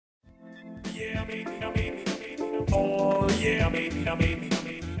Yeah, oh yeah, oh yeah,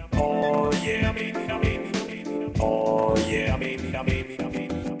 oh yeah,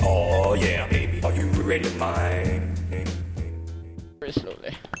 oh yeah, are you ready to mine? Very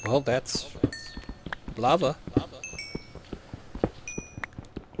slowly. Well, that's lava.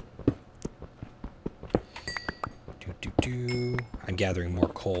 I'm gathering more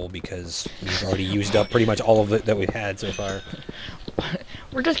coal because we've already used up pretty much all of it that we've had so far.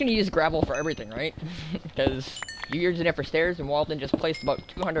 We're just gonna use gravel for everything, right? Because you're using it for stairs, and Walden just placed about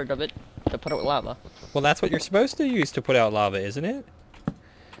 200 of it to put out lava. Well, that's what you're supposed to use to put out lava, isn't it?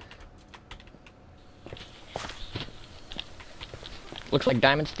 Looks like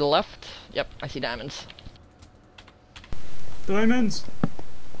diamonds to the left. Yep, I see diamonds. Diamonds!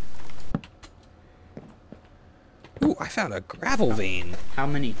 Ooh, I found a gravel vein. How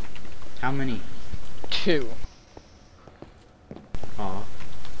many? How many? 2. Aw.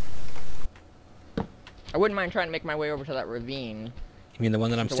 I wouldn't mind trying to make my way over to that ravine. You mean the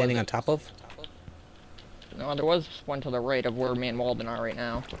one that I'm standing on top of? No, there was one to the right of where me and Walden are right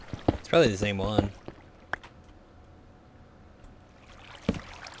now. It's probably the same one.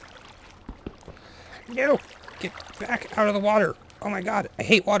 No! Get back out of the water! Oh my god, I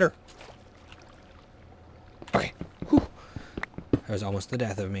hate water! Okay, whew. That was almost the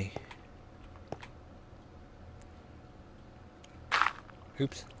death of me.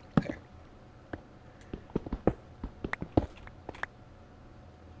 Oops, there.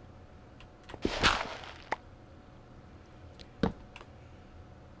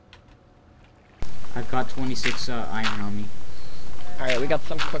 I've got 26 iron on me. Alright, we got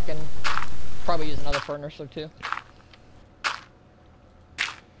some cooking. Probably use another furnace or 2.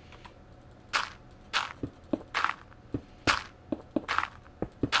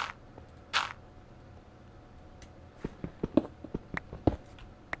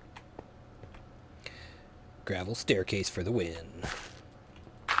 Gravel staircase for the win.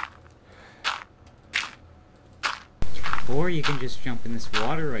 Or you can just jump in this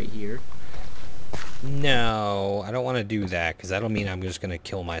water right here. No, I don't want to do that, because that'll mean I'm just going to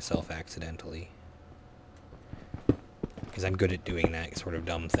kill myself accidentally. Because I'm good at doing that sort of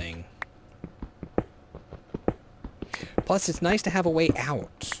dumb thing. Plus, it's nice to have a way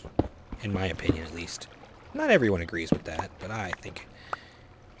out. In my opinion, at least. Not everyone agrees with that, but I think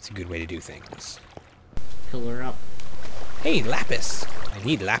it's a good way to do things. Pillar up. Hey, lapis! I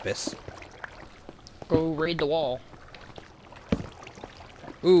need lapis. Go raid the wall.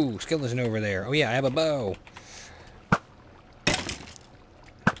 Ooh, skeleton over there. Oh yeah, I have a bow.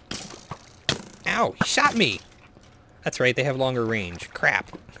 Ow, he shot me! That's right, they have longer range.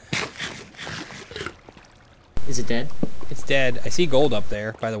 Crap. Is it dead? It's dead. I see gold up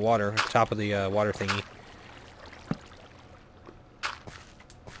there by the water, at the top of the water thingy.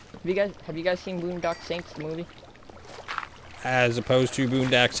 Have you guys seen Boondock Saints the movie? As opposed to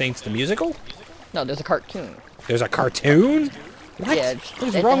Boondock Saints the musical? No, there's a cartoon. There's a cartoon? What? Yeah, What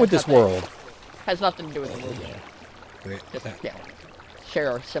is wrong with this world? Has nothing to do with the movie. Wait, Just, yeah,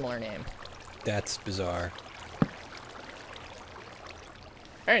 share a similar name. that's bizarre.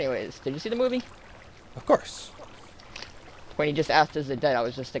 Anyways, did you see the movie? Of course. When he just asked, "Is it dead?" I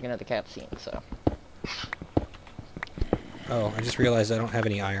was just thinking of the cat scene. So. Oh, I just realized I don't have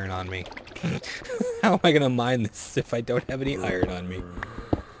any iron on me. How am I gonna mine this if I don't have any iron on me?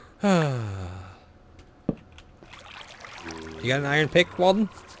 You got an iron pick, Walden?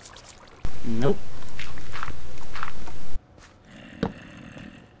 Nope.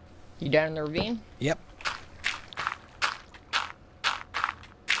 You down in the ravine? Yep.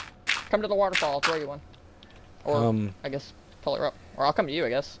 Come to the waterfall. I'll throw you one. Or I guess pull her up. Or I'll come to you, I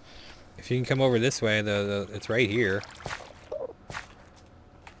guess. If you can come over this way, it's right here.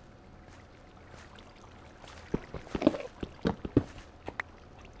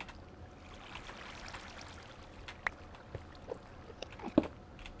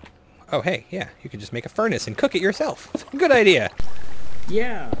 Oh, hey, yeah, you could just make a furnace and cook it yourself. Good idea.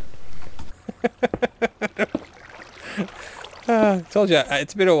 Yeah. Told you,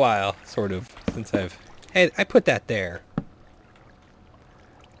 it's been a while, sort of, since I've... Hey, I put that there.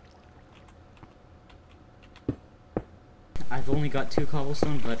 I've only got 2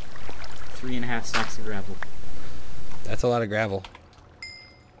 cobblestone, but 3.5 stacks of gravel. That's a lot of gravel.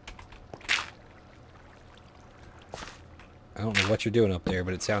 I don't know what you're doing up there,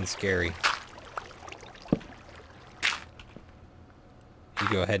 but it sounds scary. You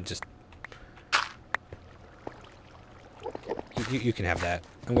go ahead and just... You can have that.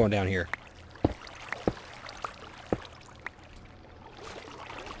 I'm going down here.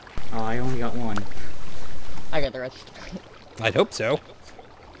 Oh, I only got 1. I got the rest. I'd hope so.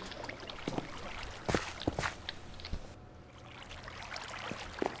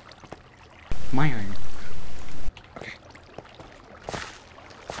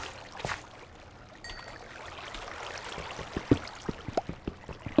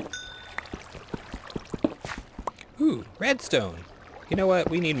 Ooh, redstone. You know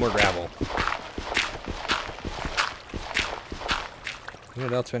what? We need more gravel. You know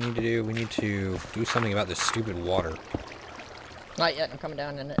what else I need to do? We need to do something about this stupid water. Not yet, I'm coming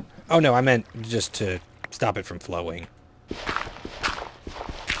down in it. Oh no, I meant just to stop it from flowing.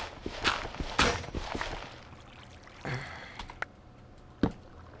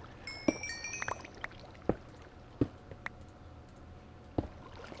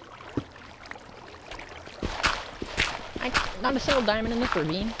 Not a single diamond in this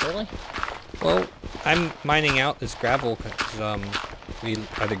ravine, really? Well, I'm mining out this gravel because we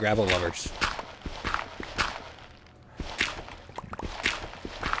are the gravel lovers.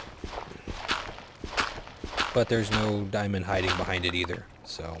 But there's no diamond hiding behind it either,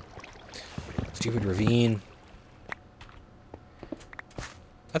 so... Stupid ravine.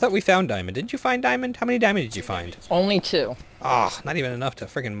 I thought we found diamond. Didn't you find diamond? How many diamond did you find? Only 2. Ah, not even enough to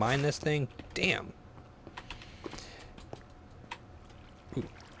friggin' mine this thing? Damn. Ooh.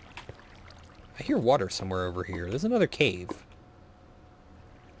 I hear water somewhere over here. There's another cave.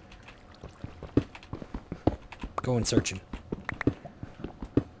 Going searching.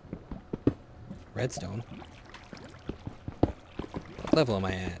 Redstone. What level am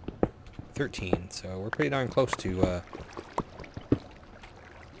I at? 13, so we're pretty darn close to,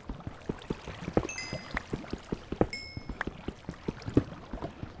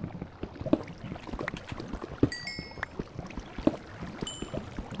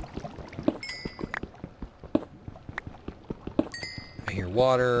 I hear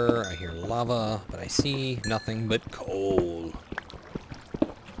water, I hear lava, but I see nothing but coal.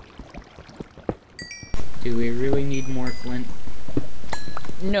 Do we really need more flint?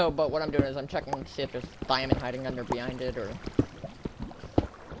 No, but what I'm doing is I'm checking to see if there's diamond hiding under behind it, or...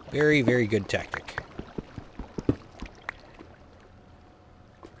 Very, very good tactic.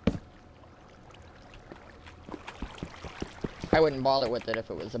 I wouldn't bother with it if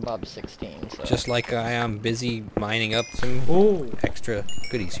it was above 16, so... Just like I am busy mining up some Oh! extra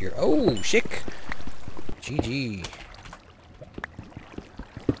goodies here. Oh, chick! GG.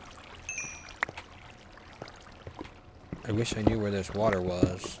 I wish I knew where this water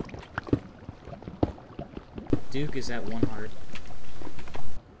was. Duke is at 1 heart.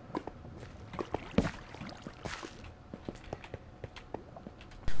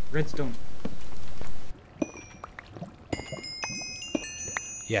 Redstone.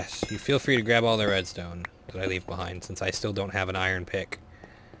 Yes, you feel free to grab all the redstone that I leave behind, since I still don't have an iron pick.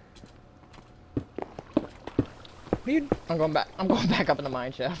 What are you... I'm going back up in the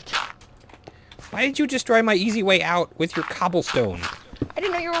mine shaft. Why did you destroy my easy way out with your cobblestone? I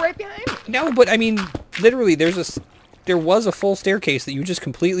didn't know you were right behind me! No, but I mean, literally, there was a full staircase that you just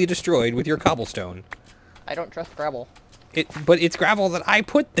completely destroyed with your cobblestone. I don't trust gravel. But it's gravel that I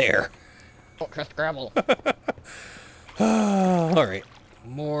put there. Don't trust gravel. Alright.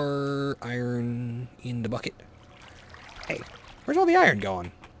 More iron in the bucket. Hey, where's all the iron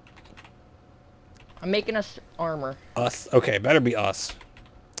going? I'm making us armor. Us? Okay, better be us.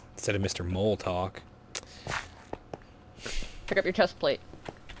 Instead of Mr. Mole talk. Pick up your chest plate.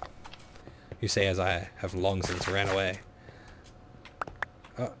 You say as I have long since ran away.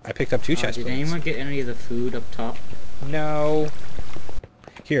 Oh, I picked up 2 chest Did plates. anyone get any of the food up top? No.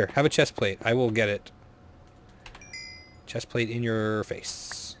 Here, have a chest plate. I will get it. Chest plate in your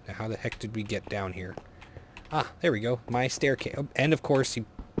face. Now, how the heck did we get down here? Ah, there we go. My staircase. Oh, and of course, he...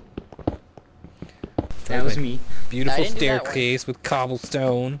 That was me. Beautiful I didn't do that one. staircase with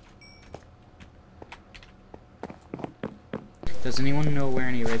cobblestone. Does anyone know where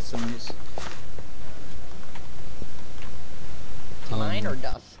any redstone is? Mine or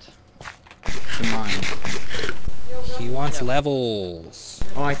dust? To mine. He wants levels.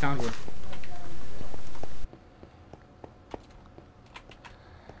 Oh, I found one.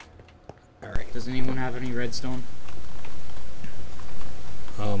 Alright. Does anyone have any redstone?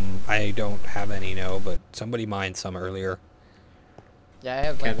 I don't have any, no, but somebody mined some earlier. Yeah, I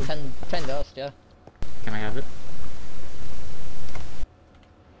have like Kevin? 10 dust, yeah. Can I have it?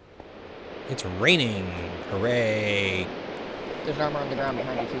 It's raining. Hooray. There's armor on the ground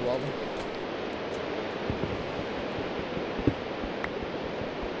behind you too, Walden.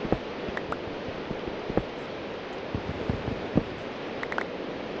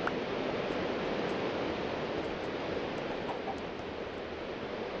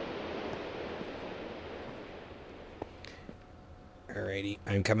 Alrighty.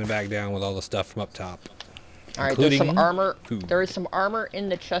 I'm coming back down with all the stuff from up top. Alright, there's some including armor. food. There is some armor in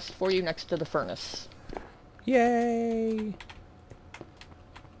the chest for you next to the furnace. Yay!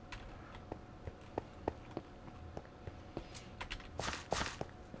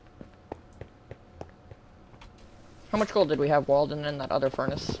 How much gold did we have, Walden, in that other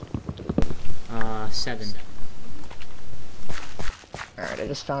furnace? 7. Alright, I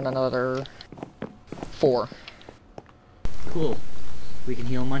just found another 4. Cool. We can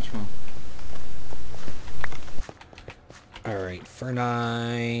heal Munchmo. Alright,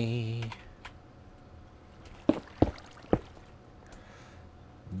 Ferni.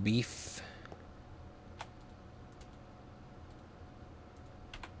 Beef.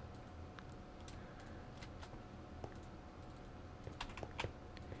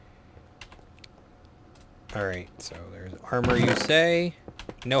 Alright, so there's armor, you say?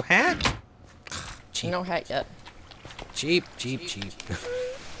 No hat? Cheap. No hat yet. Cheap, cheap, cheap.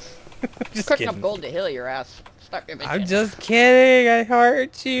 Just Cooking kidding. up gold to heal your ass. Stop giving I'm shit. just kidding. I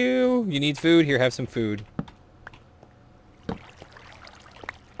hurt you. You need food? Here, have some food.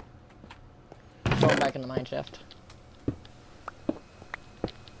 Throw it back in the mine shaft.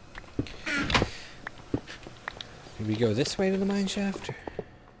 Did we go this way to the mine shaft?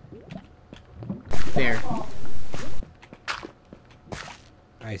 There.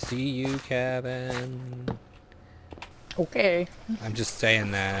 I see you, cabin. Okay. I'm just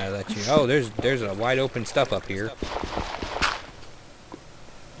saying that. Let you. Oh, there's a wide open stuff up here.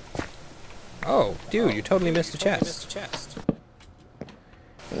 Oh, dude, you totally missed a chest.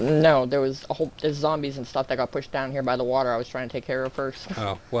 No, there's zombies and stuff that got pushed down here by the water I was trying to take care of first.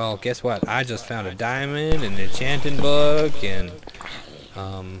 Oh, well, guess what? I just found a diamond, and an enchanting book, and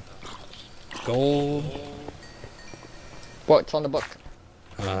gold. What's on the book?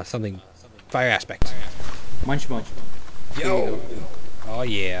 Something. Fire aspect. Munchmo. Yo. Oh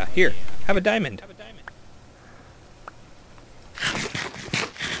yeah. Here, have a diamond.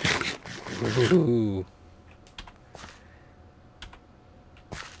 Ooh.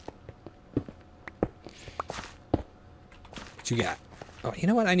 What you got? Oh, you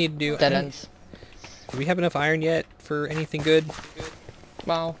know what I need to do? Dead ends. Do we have enough iron yet for anything good?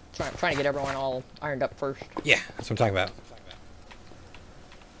 Well, trying to get everyone all ironed up first. Yeah, that's what I'm talking about.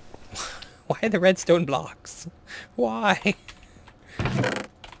 Why the redstone blocks? Why?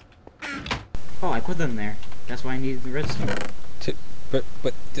 Oh, I put them there. That's why I needed the redstone. But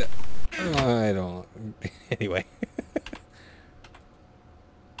I don't. Anyway.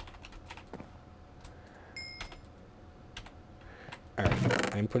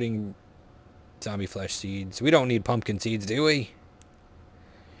 Alright, I'm putting zombie flesh seeds. We don't need pumpkin seeds, do we?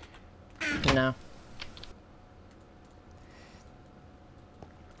 No.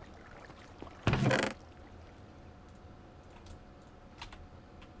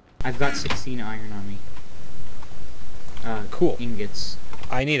 I've got 16 iron on me. Cool. Ingots.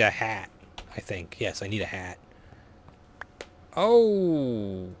 I need a hat, I think. Yes, I need a hat.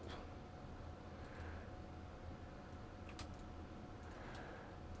 Oh!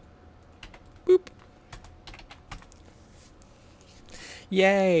 Boop.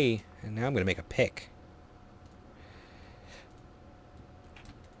 Yay! And now I'm going to make a pick.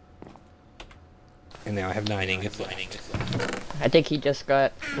 And now I have 9 ingots left. I think he just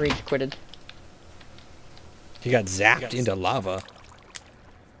got rage quitted. He got zapped into lava.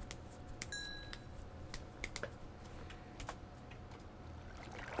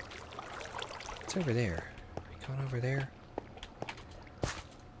 What's over there? Are we going over there?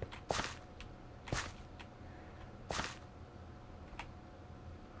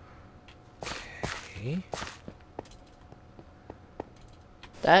 Okay.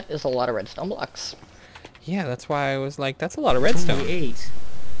 That is a lot of redstone blocks. Yeah, that's why I was like, that's a lot of redstone. Only 8.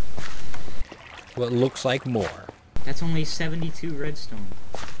 Well, it looks like more. That's only 72 redstone.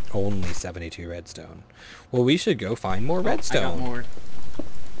 Only 72 redstone. Well, we should go find more redstone. I got more.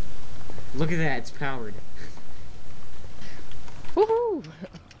 Look at that, it's powered. Woohoo!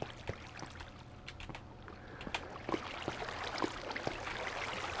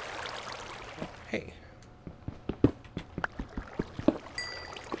 Hey.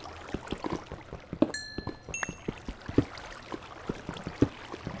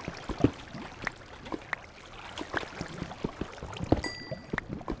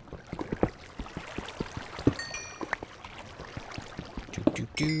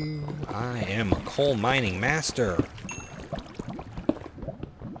 I am a coal mining master.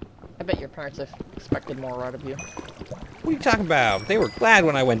 I bet your parents have expected more out of you. What are you talking about? They were glad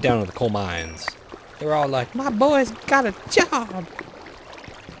when I went down to the coal mines. They were all like, my boy's got a job.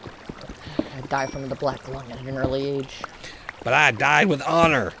 I died from the black lung at an early age. But I died with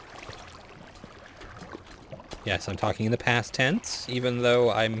honor. Yes, I'm talking in the past tense, even though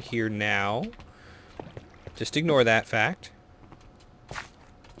I'm here now. Just ignore that fact.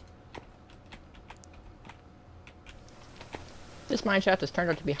 This mine shaft has turned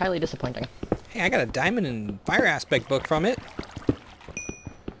out to be highly disappointing. Hey, I got a diamond and fire aspect book from it.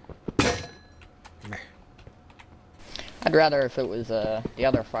 I'd rather if it was the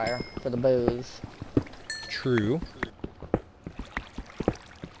other fire for the bows. True.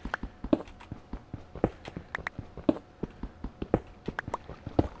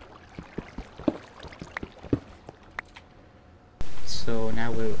 So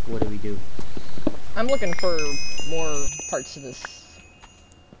now what do we do? I'm looking for more parts of this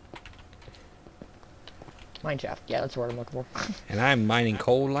mine shaft. Yeah, that's what I'm looking for. And I'm mining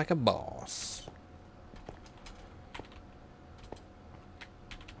coal like a boss.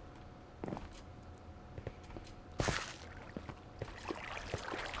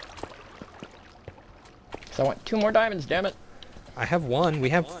 So I want 2 more diamonds, damn it. I have 1. We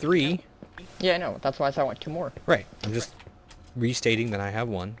have 3. Yeah, I know. That's why I said I want 2 more. Right. I'm just restating that I have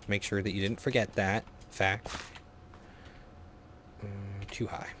 1. Make sure that you didn't forget that fact. Too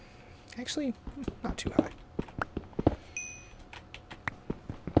high. Actually, not too high.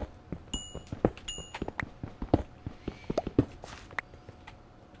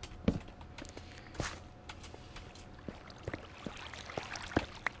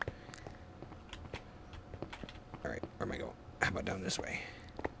 Alright, where am I going? How about down this way?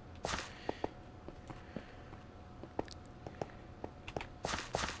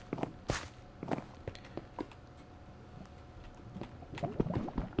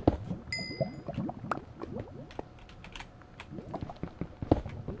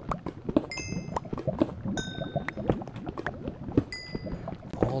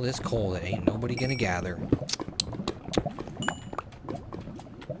 All this coal that ain't nobody gonna gather.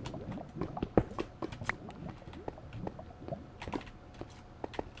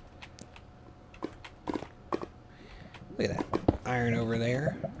 Look at that iron over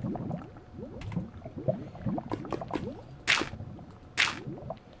there.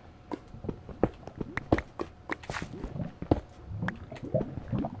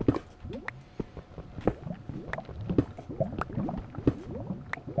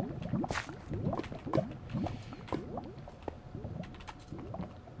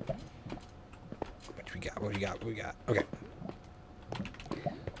 What we got? Okay.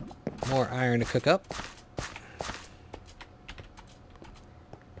 More iron to cook up.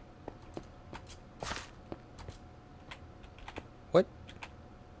 What?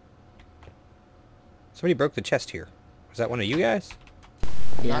 Somebody broke the chest here. Was that one of you guys?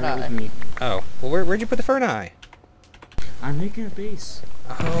 Yeah, Not that was I. me. Oh. Well, where'd you put the fern eye? I'm making a base.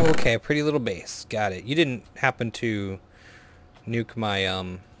 Oh, okay. A pretty little base. Got it. You didn't happen to nuke my,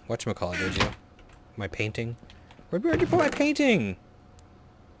 whatchamacallit, did you? My painting? Where'd you put my painting?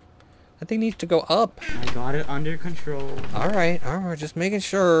 That thing needs to go up. I got it under control. Alright, just making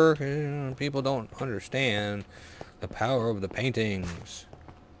sure people don't understand the power of the paintings.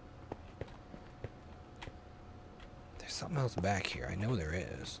 There's something else back here. I know there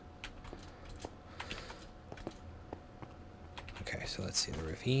is. Okay, so let's see. The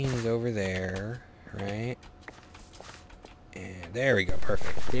ravine is over there, right? And there we go.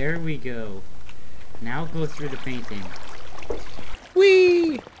 Perfect. There we go. Now go through the painting.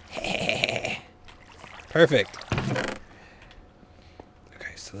 Whee! Perfect.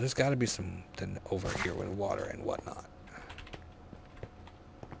 Okay, so there's got to be something over here with water and whatnot.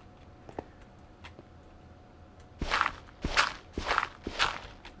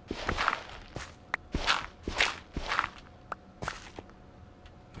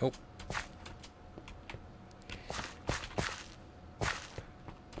 Nope.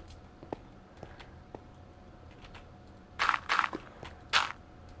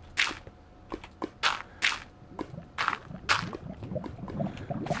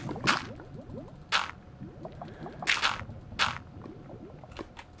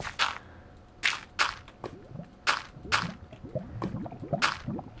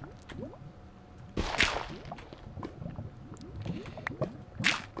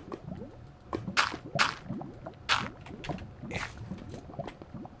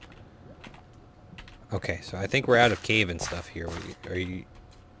 Okay, so I think we're out of cave and stuff here. Are you...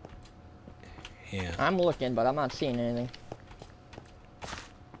 Yeah. I'm looking, but I'm not seeing anything.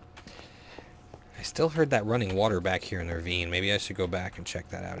 I still heard that running water back here in the ravine. Maybe I should go back and check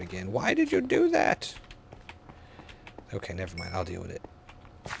that out again. Why did you do that? Okay, never mind. I'll deal with it.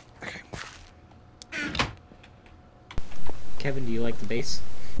 Okay. Kevin, do you like the base?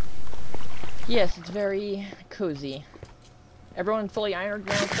 Yes, it's very cozy. Everyone fully ironed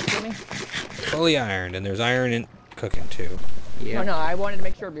now except for me? Fully ironed, and there's iron in cooking too. Yeah. No, I wanted to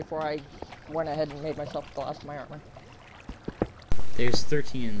make sure before I went ahead and made myself the last of my armor. There's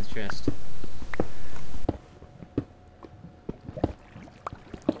 13 in the chest.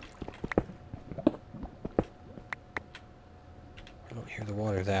 the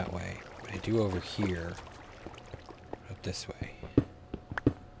water that way. But I do over here. Out this way.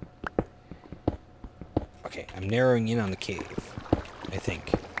 Okay, I'm narrowing in on the cave. I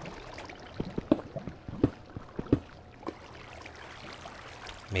think.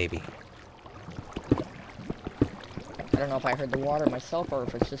 Maybe. I don't know if I heard the water myself or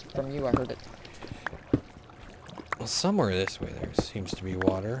if it's just from you I heard it. Well, somewhere this way there seems to be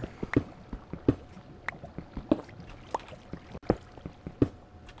water.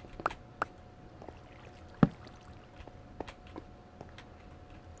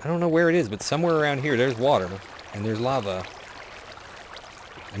 I don't know where it is, but somewhere around here there's water and there's lava.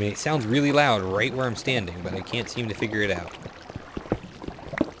 I mean, it sounds really loud right where I'm standing, but I can't seem to figure it out.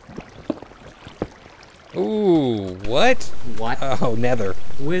 Ooh, what? What? Oh, nether.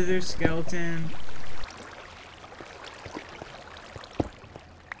 Wither skeleton.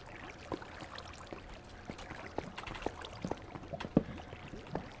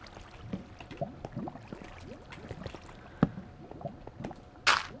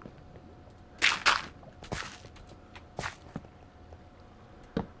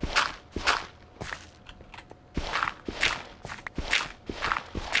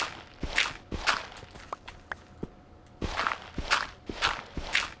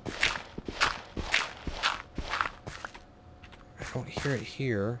 I don't hear it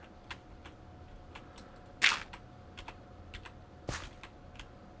here.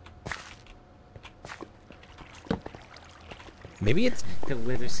 Maybe it's... The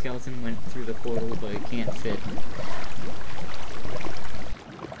wither skeleton went through the portal, but it can't fit.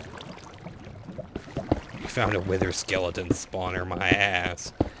 You found a wither skeleton spawner, my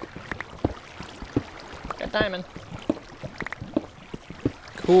ass. Got diamond.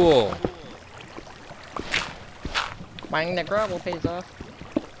 Cool. Mining the gravel pays off.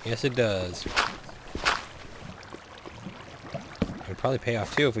 Yes, it does. It would probably pay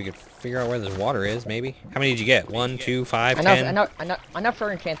off too if we could figure out where this water is, maybe. How many did you get? 1, 2, 5, 10? Enough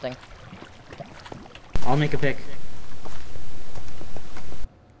for enchanting. I'll make a pick.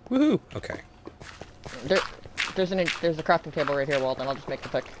 Woohoo! Okay. There's a crafting table right here, Walden. I'll just make the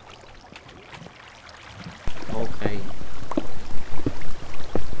pick. Okay.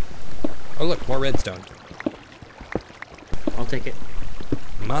 Oh look, more redstone. I'll take it.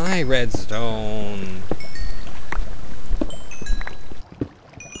 My redstone.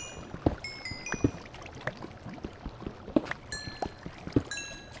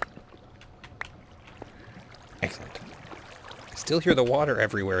 Excellent. I still hear the water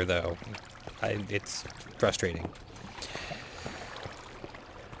everywhere though. It's frustrating.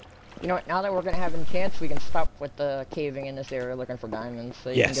 You know what, now that we're gonna have enchants, we can stop with the caving in this area looking for diamonds, so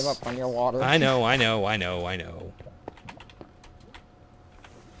you can give up on your water. I know.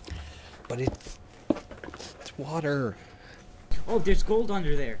 But it's water. Oh, there's gold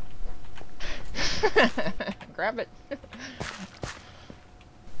under there. Grab it.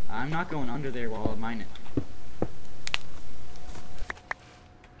 I'm not going under there while I mine it.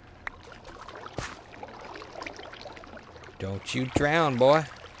 Don't you drown, boy.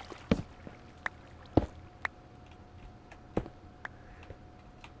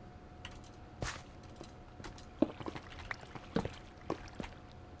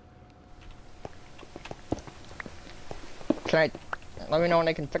 Let me know when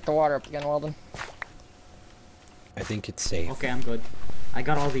I can pick the water up again, Weldon. I think it's safe. Okay, I'm good. I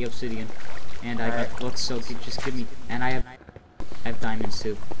got all the obsidian, and I got books. So just give me, and I have diamonds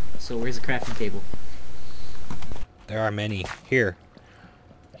too. So where's the crafting table? There are many. Here.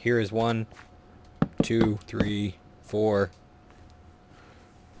 Here is 1, 2, 3, 4.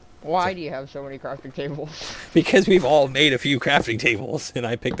 Why do you have so many crafting tables? Because we've all made a few crafting tables, and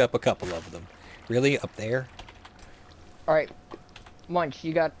I picked up a couple of them. Really? Up there? Alright. Munch,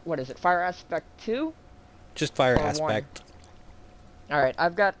 you got, what is it, Fire Aspect 2? Just fire Or aspect. Alright,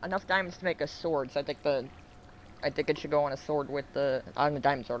 I've got enough diamonds to make a sword, so I think it should go on a sword with on the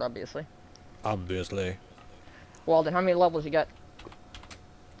diamond sword, obviously. Obviously. Walden, how many levels you got?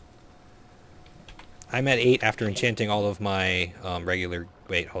 I'm at 8 after enchanting all of my regular...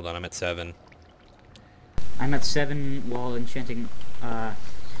 Wait, hold on, I'm at 7. I'm at 7 while enchanting,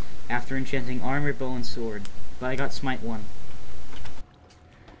 after enchanting armor, bow, and sword. But I got smite 1.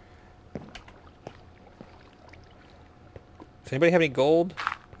 Does anybody have any gold?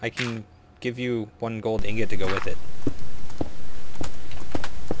 I can give you 1 gold ingot to go with it.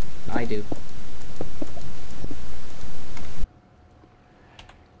 I do.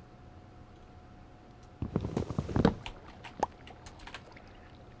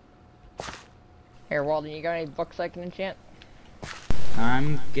 Here, Walden, you got any books I can enchant?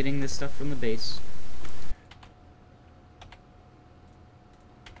 I'm getting this stuff from the base.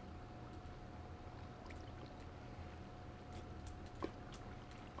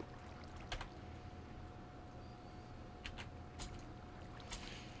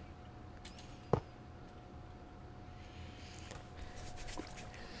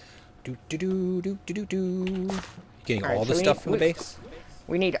 Do do do do do do do. Getting Alright, all so the stuff from the base?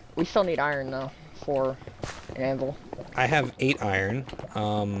 We still need iron though for an anvil. I have 8 iron.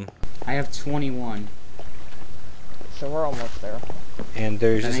 I have 21. So we're almost there. And That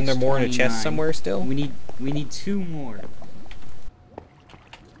isn't there makes more in a chest 29. somewhere still? We need 2 more.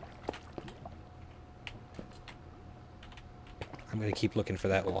 I'm gonna keep looking for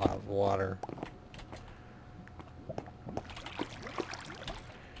that lot of water.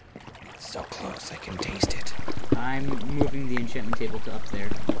 It's so close, I can taste it. I'm moving the enchantment table to up there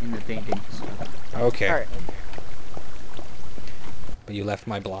in the painting stuff. Okay. Alright. But you left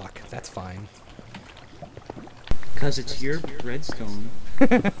my block. That's fine. Cause it's your redstone.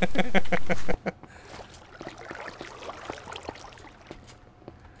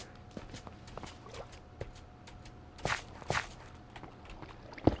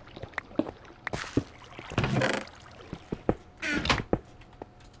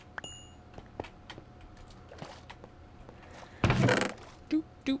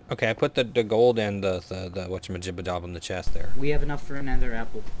 Okay, I put the gold and the whatchamajibbajob in the chest there. We have enough for another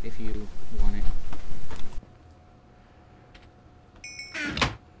apple if you want it.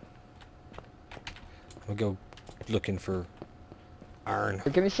 We'll go looking for iron.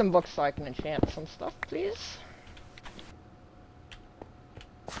 Give me some books so I can enchant some stuff, please.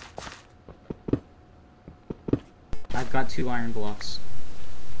 I've got 2 iron blocks.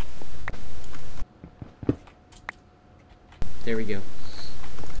 There we go.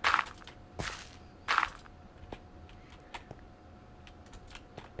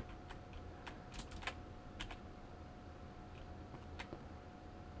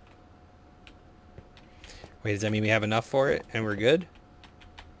 Wait, does that mean we have enough for it and we're good?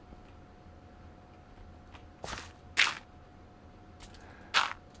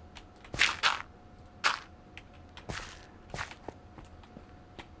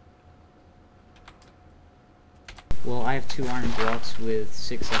 Well, I have 2 iron blocks with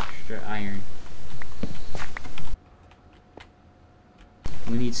 6 extra iron.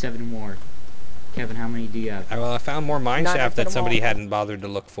 We need 7 more. Kevin, how many do you have? Well, I found more mine None, I shaft put that them somebody all. hadn't bothered to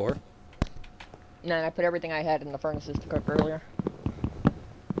look for. No, I put everything I had in the furnaces to cook earlier.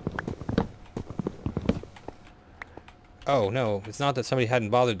 Oh, no, it's not that somebody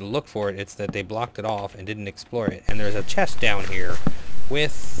hadn't bothered to look for it, it's that they blocked it off and didn't explore it. and there's a chest down here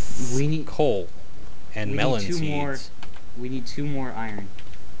with coal and melon seeds. We need 2 more iron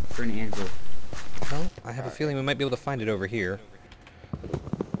for an anvil. Well, I have a feeling we might be able to find it over here.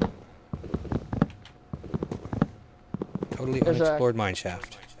 Totally There's unexplored mine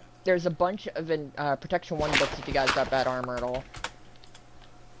shaft. There's a bunch of Protection 1 books if you guys got bad armor at all.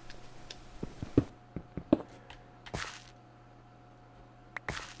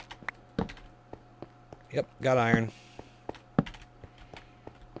 Yep, got iron.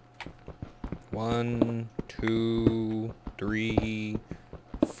 1, 2, 3,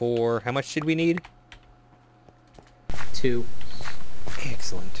 4. How much did we need? 2.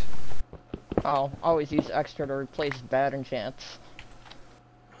 Excellent. I'll always use extra to replace bad enchants.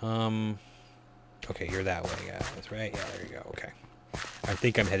 Okay, you're that way, guys, right? Yeah, there you go, okay. I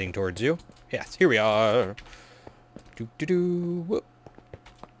think I'm heading towards you. Yes, here we are. Do-do-do, whoop.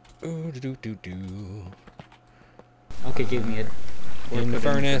 Ooh, do-do-do-do. Okay, give me it. Or In the put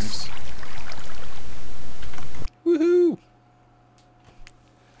it furnace.